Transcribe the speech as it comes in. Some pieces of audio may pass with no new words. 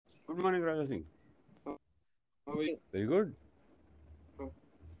morning, Raja Singh. How are you? Very good. Huh,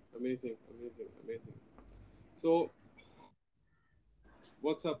 amazing, amazing, amazing. So,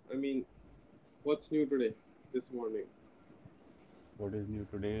 what's up? What's new today, this morning? What is new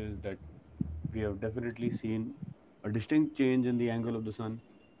today is that we have definitely seen a distinct change in the angle of the sun,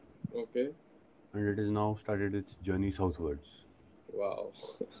 Okay, and it has now started its journey southwards, wow,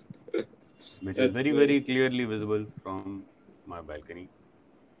 which is that's very, great. very clearly visible from my balcony.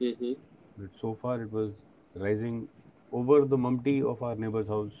 Mm-hmm. But so far, it was rising over the mumty of our neighbor's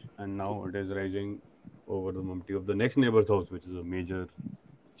house, and now it is rising over the mumty of the next neighbor's house, which is a major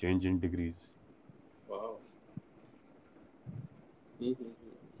change in degrees. Wow. Mm-hmm.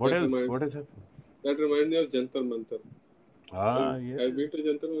 What That else? remind What has happened? that reminds me of Jantar Mantar. Ah, Have you yes. been to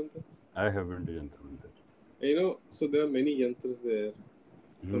Jantar Mantar? I have been to Jantar Mantar. So there are many yantras there.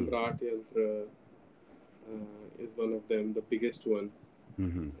 Hmm. Samrat Yantra is one of them, the biggest one.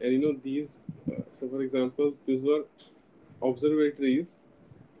 Hmm. And these. So, for example, these were observatories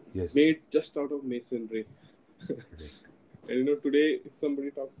Yes. made just out of masonry. Correct. And today, if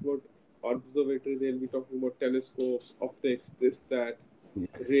somebody talks about observatory, they'll be talking about telescopes, optics, this, that,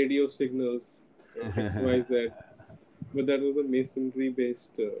 Yes. radio signals, X, Y, Z. But that was a masonry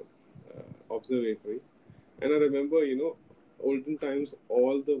based observatory. And I remember, olden times,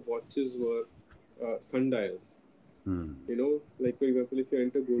 all the watches were sundials. Hmm. Like for example, if you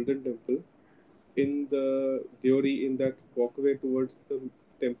enter Golden Temple, in the Deori, in that walkway towards the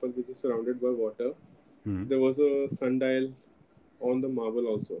temple, which is surrounded by water, Hmm. there was a sundial on the marble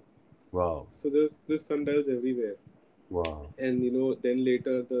also. Wow. So there's sundials everywhere. Wow. And then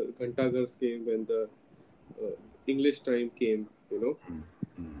later the Ghantagars came when the uh, English time came. Hmm.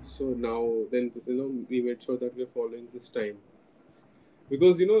 Hmm. So now then we made sure that we're following this time,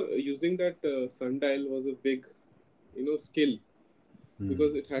 because using that sundial was a big skill,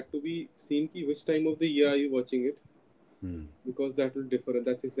 because Hmm. it had to be seen ki which time of the year are you watching it, Hmm. because that will differ, and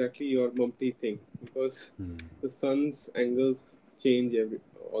that's exactly your Mumty thing, because Hmm. the sun's angles change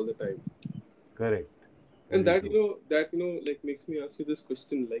all the time. Correct. And Very that true. like makes me ask you this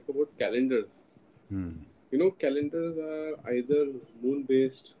question, like about calendars. Hmm. Calendars are either moon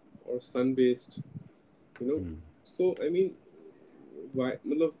based or sun based. you know Hmm. so I mean, why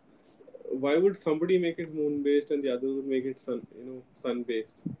matlab, why would somebody make it moon based and the other would make it sun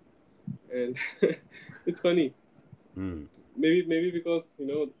based? And it's funny. Hmm. Maybe because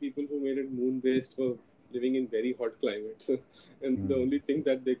people who made it moon based were living in very hot climates, and the Hmm. only thing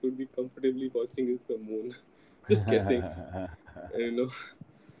that they could be comfortably watching is the moon. Just guessing.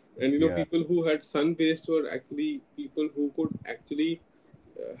 And Yeah. people who had sun based were actually people who could actually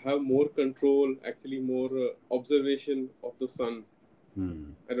have more control, actually more observation of the sun. Hmm.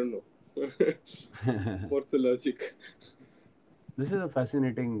 I don't know. What's the logic? This is a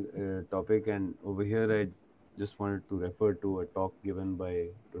fascinating topic, and over here, I just wanted to refer to a talk given by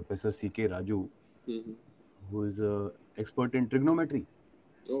Professor C.K. Raju, Hmm. who is a expert in trigonometry.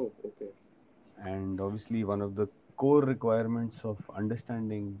 Oh, okay. And obviously, one of the core requirements of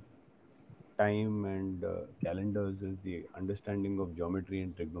understanding time and calendars is the understanding of geometry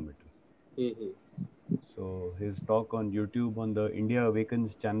and trigonometry. Hmm. So his talk on YouTube on the India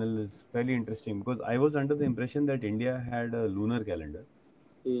Awakens channel is fairly interesting because I was under the impression that India had a lunar calendar,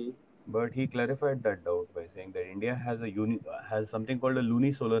 Hmm. but he clarified that doubt by saying that India has has something called a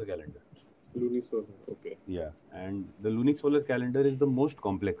lunisolar calendar. Lunisolar. Okay. Yeah, and the lunisolar calendar is the most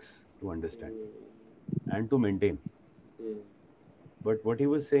complex to understand Hmm. and to maintain. Hmm. But what he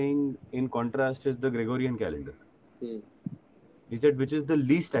was saying in contrast is the Gregorian calendar. Hmm. He said which is the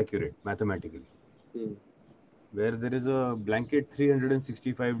least accurate mathematically, Hmm. where there is a blanket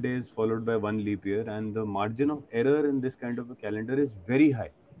 365 days followed by one leap year, and the margin of error in this kind of a calendar is very high.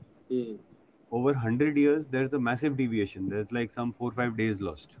 Hmm. Over 100 years, there's a massive deviation. There's like some 4 5 days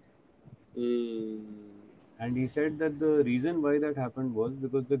lost. Hmm. And he said that the reason why that happened was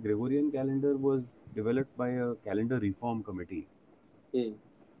because the Gregorian calendar was developed by a calendar reform committee. Hmm.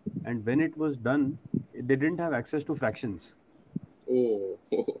 And when it was done, they didn't have access to fractions. Oh,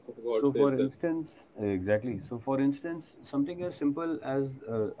 God So, for save them. instance, exactly. So, for instance, something as simple as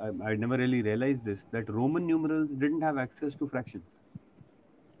I never really realized this that Roman numerals didn't have access to fractions.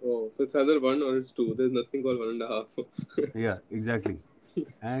 Oh, so it's either one or it's two. There's nothing called 1.5. Yeah, exactly.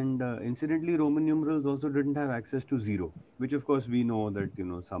 And incidentally, Roman numerals also didn't have access to zero, which of course we know that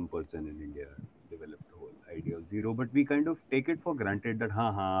some person in India developed the whole idea of zero, but we kind of take it for granted that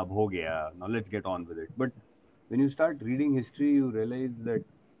ab ho gaya, now let's get on with it. But when you start reading history, you realize that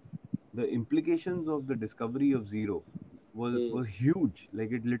the implications of the discovery of zero Hmm. was huge.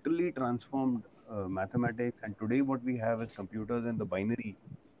 Like it literally transformed mathematics, and today what we have is computers and the binary.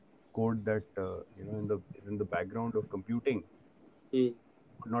 code that is in the background of computing Hmm.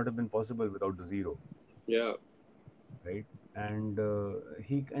 would not have been possible without the zero, Yeah. right? And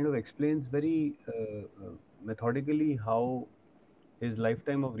he kind of explains very methodically how his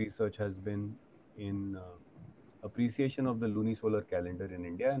lifetime of research has been in appreciation of the lunisolar calendar in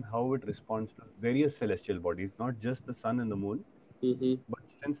India and how it responds to various celestial bodies, not just the sun and the moon, Mm-hmm. but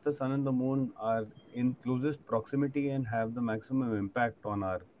since the sun and the moon are in closest proximity and have the maximum impact on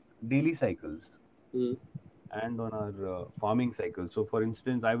our daily cycles Hmm. and on our farming cycle. So, for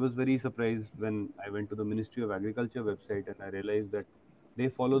instance, I was very surprised when I went to the Ministry of Agriculture website and I realized that they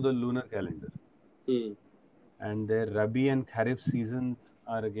follow the lunar calendar, Hmm. and their Rabi and Kharif seasons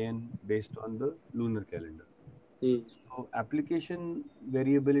are again based on the lunar calendar. Hmm. So, application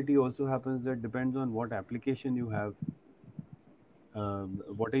variability also happens, that depends on what application you have,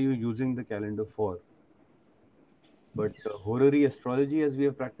 what are you using the calendar for. But horary astrology, as we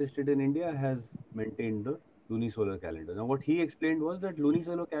have practiced it in India, has maintained the lunisolar calendar. Now, what he explained was that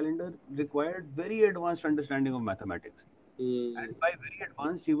lunisolar calendar required very advanced understanding of mathematics. Hmm. And by very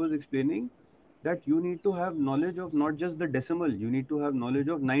advanced, he was explaining that you need to have knowledge of not just the decimal, you need to have knowledge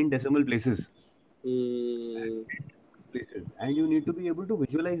of 9 decimal places. Hmm. Places, and you need to be able to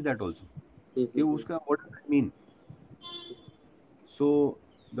visualize that also. कि Hmm. उसका what does that mean? So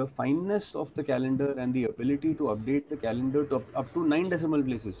the fineness of the calendar and the ability to update the calendar to up to 9 decimal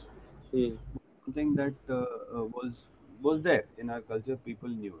places, Hmm. something that was there in our culture. People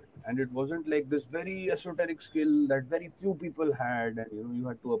knew it, and it wasn't like this very esoteric skill that very few people had, and you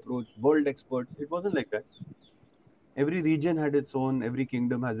had to approach world experts. It wasn't like that. Every region had its own. Every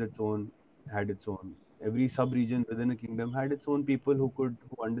kingdom has its own. Had its own. Every sub-region within a kingdom had its own people who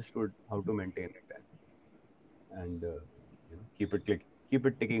understood how to maintain it and keep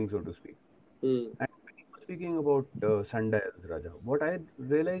it ticking, so to speak. Hmm. And when you were speaking about sundials, Raja, what I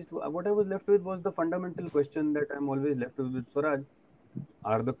was left with was the fundamental question that I'm always left with Swaraj: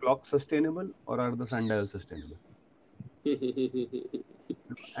 are the clocks sustainable or are the sundials sustainable?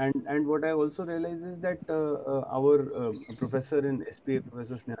 And what I also realize is that our professor in SPA,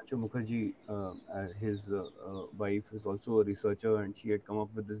 Professor Snehacho Mukherjee, his wife is also a researcher, and she had come up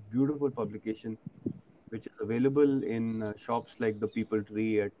with this beautiful publication, which is available in shops like the People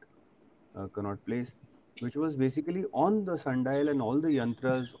Tree at Connaught Place, which was basically on the sundial and all the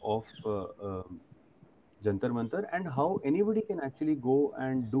yantras of Jantar Mantar, and how anybody can actually go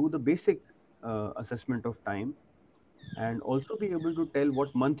and do the basic assessment of time and also be able to tell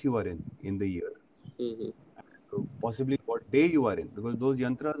what month you are in the year, Hmm. possibly what day you are in, because those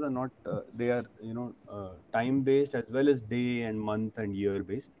yantras are not they are time based as well as day and month and year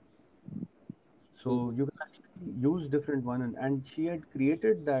based. So you can actually use different one, and she had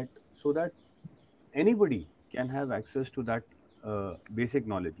created that so that anybody can have access to that basic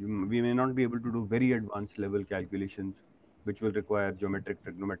knowledge. We may not be able to do very advanced level calculations, which will require geometric,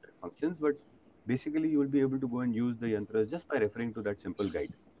 trigonometric functions, but basically you will be able to go and use the yantras just by referring to that simple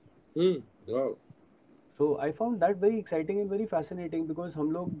guide. Hmm. Wow. So I found that very exciting and very fascinating, because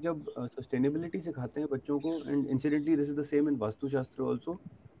हम लोग जब sustainability सिखाते हैं बच्चों को, and incidentally this is the same in Vastu Shastra also,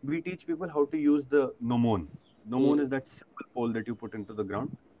 we teach people how to use the gnomon. Gnomon Hmm. is that simple pole that you put into the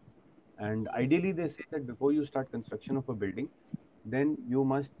ground. And ideally, they say that before you start construction of a building, then you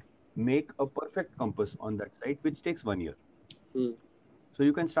must make a perfect compass on that site, which takes 1 year. Hmm. So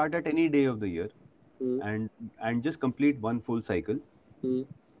you can start at any day of the year Hmm. and just complete one full cycle. Hmm.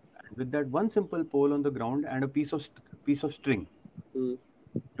 And with that one simple pole on the ground and a piece of string, Hmm.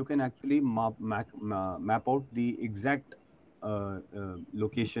 you can actually map out the exact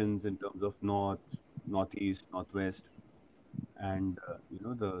locations in terms of north, northeast, northwest, and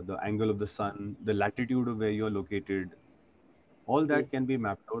the angle of the sun, the latitude of where you are located. All Hmm. that can be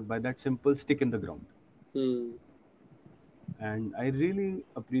mapped out by that simple stick in the ground. Hmm. And I really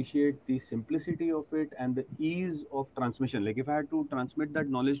appreciate the simplicity of it and the ease of transmission. Like if I had to transmit that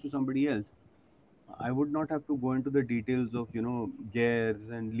knowledge to somebody else, I would not have to go into the details of gears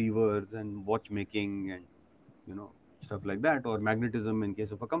and levers and watchmaking and stuff like that, or magnetism in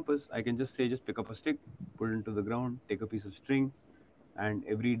case of a compass. I can just say, just pick up a stick, put it into the ground, take a piece of string, and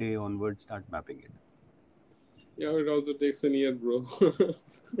every day onward start mapping it. Yeah, it also takes an year, bro.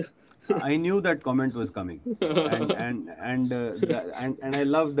 I knew that comment was coming, and I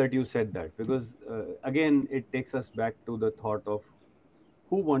love that you said that, because again it takes us back to the thought of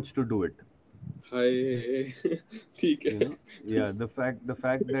who wants to do it. Hi. ठीक You है. know, yeah, the fact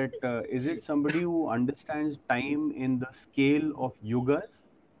that is it somebody who understands time in the scale of yugas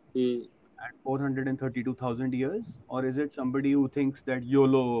Hmm. at 432,000 years, or is it somebody who thinks that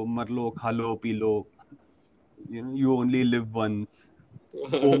YOLO, marlo, khalo, pilo, you only live once?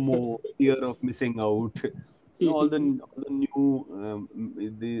 FOMO, fear of missing out. All the new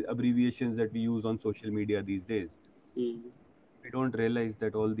the abbreviations that we use on social media these days. Hmm. We don't realize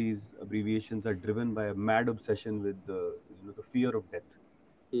that all these abbreviations are driven by a mad obsession with the fear of death,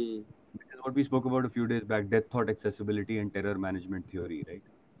 Hmm. which is what we spoke about a few days back: death thought accessibility and terror management theory, right?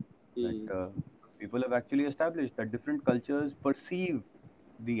 Hmm. That people have actually established that different cultures perceive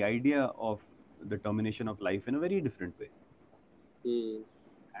the idea of the termination of life in a very different way. Hmm.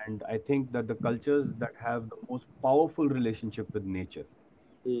 And I think that the cultures that have the most powerful relationship with nature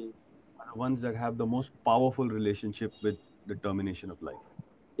Hmm. are the ones that have the most powerful relationship with the termination of life.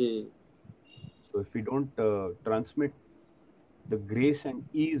 Hmm. So if we don't transmit the grace and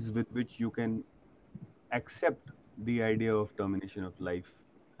ease with which you can accept the idea of termination of life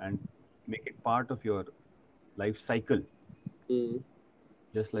and make it part of your life cycle, Hmm.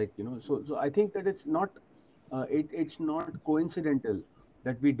 just like so I think that it's not coincidental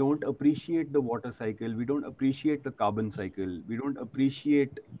that we don't appreciate the water cycle, we don't appreciate the carbon cycle, we don't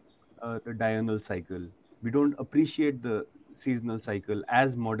appreciate the diurnal cycle, we don't appreciate the seasonal cycle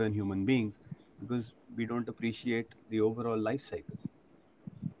as modern human beings, because we don't appreciate the overall life cycle.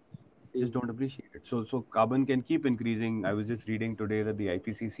 We Hmm. just don't appreciate it. So carbon can keep increasing. I was just reading today that the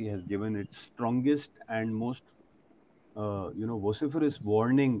IPCC has given its strongest and most vociferous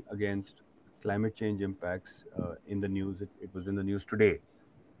warning against climate change impacts in the news. It was in the news today,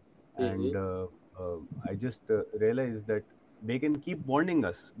 Hmm. and I just realized that they can keep warning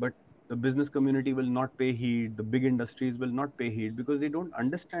us, but the business community will not pay heed. The big industries will not pay heed because they don't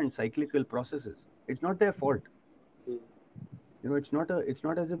understand cyclical processes. It's not their fault. Hmm. It's not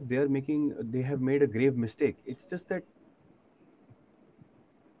as if they have made a grave mistake. It's just that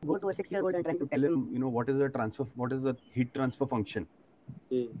go to a 6-year-old and trying to tell him, what is the heat transfer function.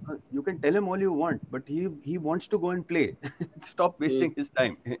 Hmm. You can tell him all you want, but he wants to go and play. Stop Hmm. wasting his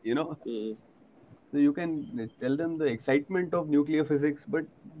time. Hmm. So you can tell them the excitement of nuclear physics,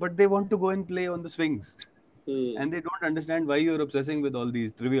 but they want to go and play on the swings, Hmm. and they don't understand why you're obsessing with all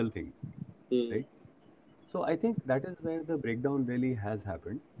these trivial things, Hmm. right? So I think that is where the breakdown really has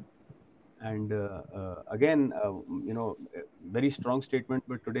happened. And again, very strong statement.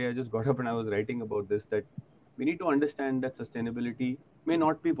 But today I just got up and I was writing about this, that we need to understand that sustainability may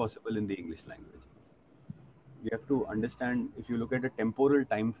not be possible in the English language. We have to understand, if you look at a temporal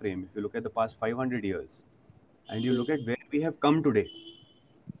time frame, if you look at the past 500 years, and you Hmm. look at where we have come today,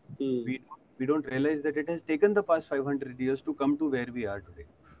 Hmm. we don't realize that it has taken the past 500 years to come to where we are today.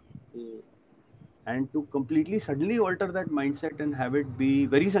 Hmm. And to completely suddenly alter that mindset and have it be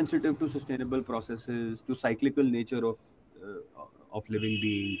very sensitive to sustainable processes, to cyclical nature of living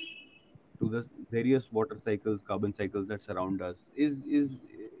beings, to the various water cycles, carbon cycles that surround us, is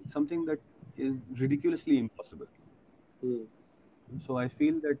something that is ridiculously impossible. Hmm. So I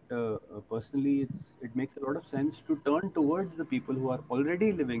feel that personally, it makes a lot of sense to turn towards the people who are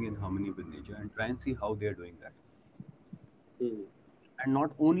already living in harmony with nature and try and see how they are doing that, Hmm. and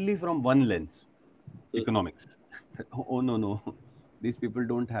not only from one lens, Hmm. economics. Oh no, no, these people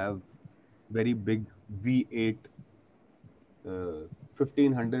don't have very big V8 uh,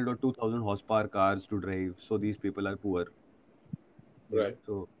 1500 or 2000 horsepower cars to drive, so these people are poor. Right.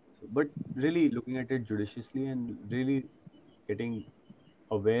 But really looking at it judiciously and really getting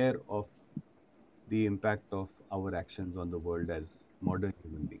aware of the impact of our actions on the world as modern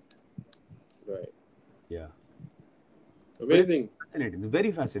human beings. Right. Yeah. But it's Amazing. fascinating. It's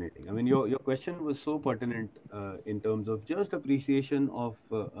very fascinating. I mean, your question was so pertinent in terms of just appreciation of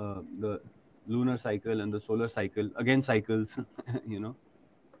the lunar cycle and the solar cycle, again, cycles, you know,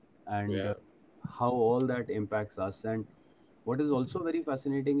 and Yeah. how all that impacts us. And what is also very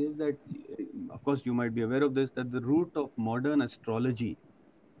fascinating is that, of course, you might be aware of this, that the root of modern astronomy,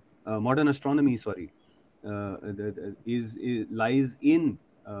 sorry, lies in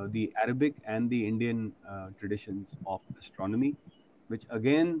the Arabic and the Indian traditions of astronomy, which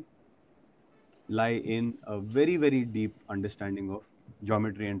again lie in a very, very deep understanding of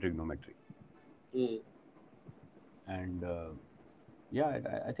geometry and trigonometry. Hmm. And yeah,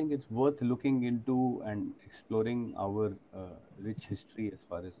 I think it's worth looking into and exploring our rich history as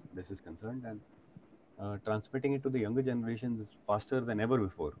far as this is concerned, and transmitting it to the younger generations faster than ever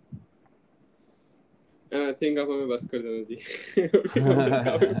before. And I think आप हमें बस कर देना चाहिए क्योंकि हमने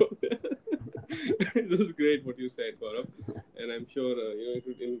काफी बोल दिया. It was great what you said, Gaurav, and I'm sure it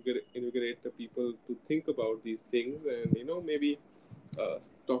would invigorate the people to think about these things, and maybe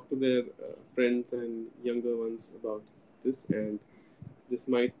talk to their friends and younger ones about this, and this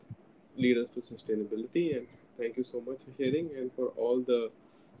might lead us to sustainability. And thank you so much for sharing and for all the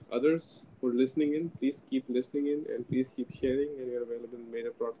others who are listening in, please keep listening in and please keep sharing. And we are available in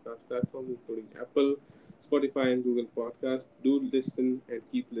major broadcast platforms, including Apple, Spotify, and Google Podcast. Do listen and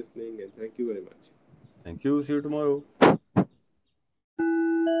keep listening. And thank you very much. Thank you. See you tomorrow.